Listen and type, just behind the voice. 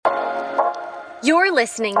You're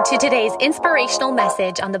listening to today's inspirational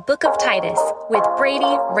message on the book of Titus with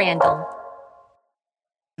Brady Randall.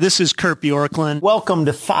 This is Kurt Bjorklund. Welcome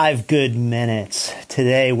to 5 Good Minutes.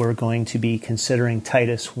 Today we're going to be considering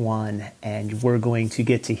Titus 1, and we're going to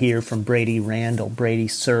get to hear from Brady Randall. Brady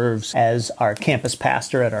serves as our campus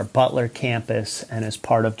pastor at our Butler campus and is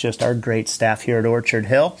part of just our great staff here at Orchard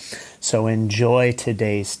Hill. So enjoy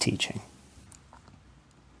today's teaching.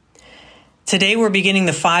 Today we're beginning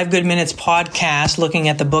the 5 Good Minutes podcast looking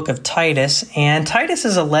at the book of Titus. And Titus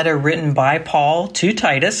is a letter written by Paul to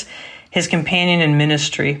Titus, his companion in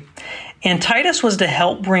ministry. And Titus was to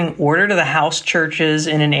help bring order to the house churches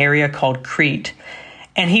in an area called Crete.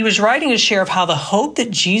 And he was writing to share of how the hope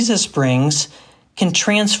that Jesus brings can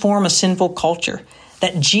transform a sinful culture,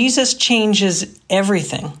 that Jesus changes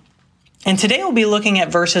everything. And today we'll be looking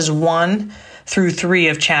at verses 1 through 3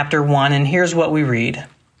 of chapter 1, and here's what we read.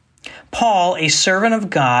 Paul, a servant of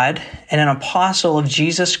God and an apostle of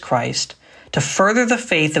Jesus Christ, to further the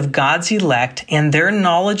faith of God's elect and their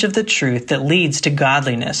knowledge of the truth that leads to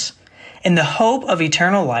godliness, in the hope of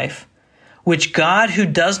eternal life, which God, who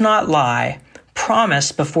does not lie,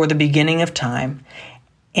 promised before the beginning of time,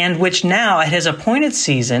 and which now at his appointed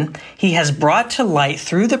season he has brought to light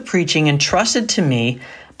through the preaching entrusted to me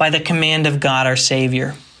by the command of God our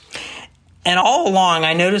Savior. And all along,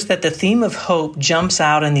 I noticed that the theme of hope jumps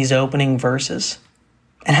out in these opening verses.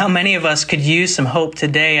 And how many of us could use some hope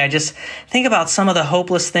today? I just think about some of the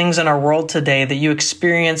hopeless things in our world today that you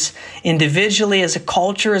experience individually, as a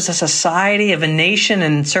culture, as a society, of a nation,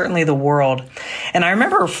 and certainly the world. And I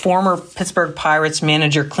remember former Pittsburgh Pirates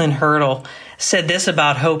manager Clint Hurdle said this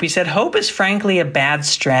about hope. He said, hope is frankly a bad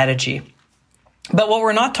strategy. But what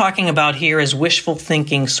we're not talking about here is wishful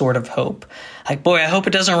thinking sort of hope. Like, boy, I hope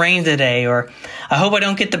it doesn't rain today, or I hope I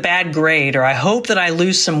don't get the bad grade, or I hope that I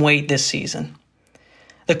lose some weight this season.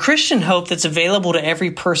 The Christian hope that's available to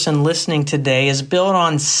every person listening today is built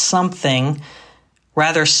on something,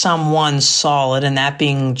 rather someone solid, and that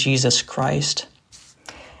being Jesus Christ.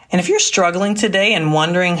 And if you're struggling today and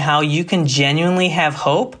wondering how you can genuinely have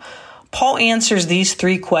hope, Paul answers these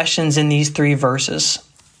 3 questions in these 3 verses.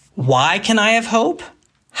 Why can I have hope?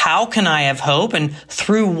 How can I have hope? And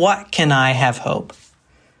through what can I have hope?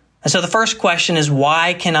 And so the first question is,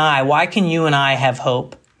 why can I? Why can you and I have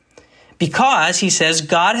hope? Because, he says,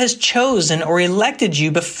 God has chosen or elected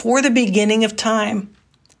you before the beginning of time.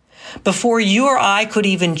 Before you or I could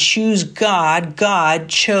even choose God, God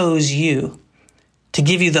chose you to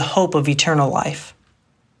give you the hope of eternal life.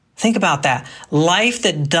 Think about that. Life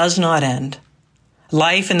that does not end.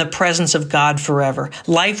 Life in the presence of God forever.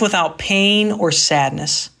 Life without pain or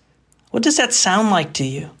sadness. What does that sound like to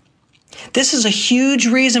you? This is a huge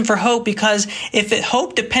reason for hope, because if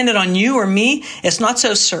hope depended on you or me, it's not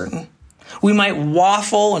so certain. We might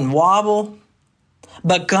waffle and wobble,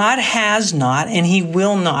 but God has not, and he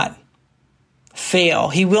will not fail.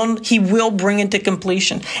 He will bring it to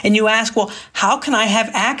completion. And you ask, well, how can I have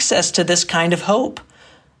access to this kind of hope?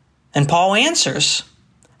 And Paul answers,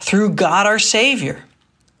 through God our Savior.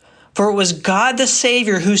 For it was God the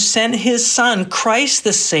Savior who sent his Son, Christ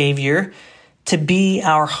the Savior, to be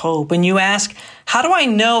our hope. And you ask, how do I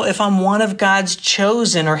know if I'm one of God's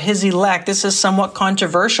chosen or his elect? This is somewhat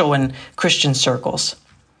controversial in Christian circles.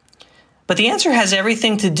 But the answer has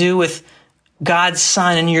everything to do with God's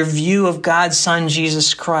Son and your view of God's Son,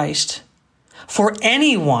 Jesus Christ. For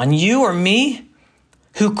anyone, you or me,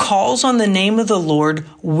 who calls on the name of the Lord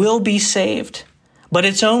will be saved. But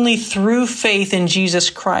it's only through faith in Jesus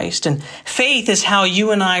Christ. And faith is how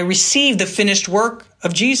you and I receive the finished work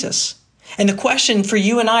of Jesus. And the question for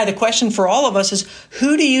you and I, the question for all of us is,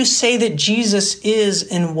 who do you say that Jesus is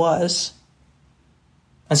and was?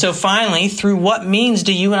 And so finally, through what means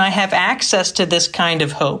do you and I have access to this kind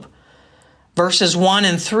of hope? Verses 1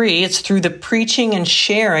 and 3, it's through the preaching and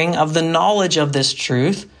sharing of the knowledge of this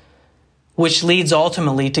truth, which leads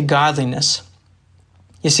ultimately to godliness.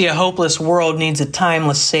 You see, a hopeless world needs a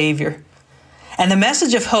timeless Savior. And the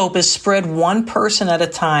message of hope is spread one person at a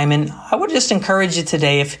time. And I would just encourage you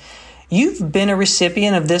today, if you've been a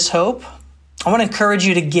recipient of this hope, I want to encourage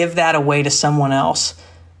you to give that away to someone else,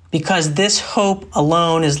 because this hope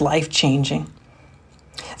alone is life-changing.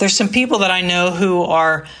 There's some people that I know who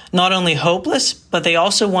are not only hopeless, but they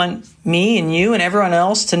also want me and you and everyone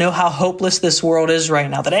else to know how hopeless this world is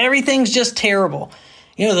right now, that everything's just terrible.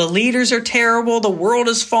 You know, the leaders are terrible, the world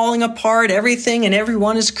is falling apart, everything and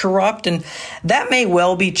everyone is corrupt, and that may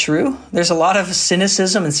well be true. There's a lot of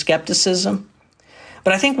cynicism and skepticism.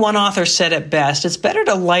 But I think one author said it best, it's better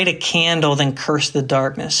to light a candle than curse the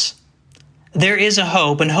darkness. There is a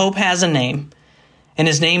hope, and hope has a name, and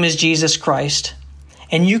his name is Jesus Christ.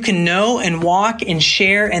 And you can know and walk and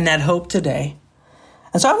share in that hope today.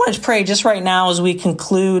 And so I want to pray just right now as we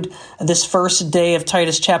conclude this first day of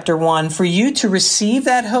Titus chapter 1 for you to receive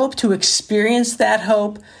that hope, to experience that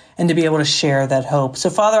hope, and to be able to share that hope. So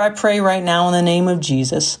Father, I pray right now in the name of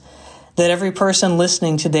Jesus that every person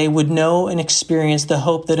listening today would know and experience the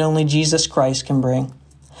hope that only Jesus Christ can bring.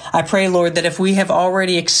 I pray, Lord, that if we have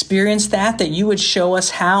already experienced that you would show us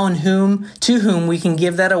how and to whom we can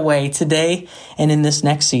give that away today and in this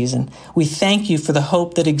next season. We thank you for the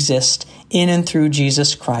hope that exists in and through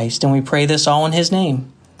Jesus Christ, and we pray this all in his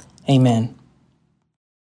name. Amen.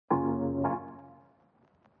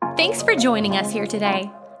 Thanks for joining us here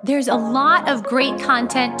today. There's a lot of great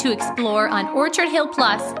content to explore on Orchard Hill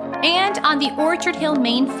Plus and on the Orchard Hill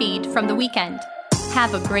main feed from the weekend.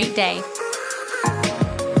 Have a great day.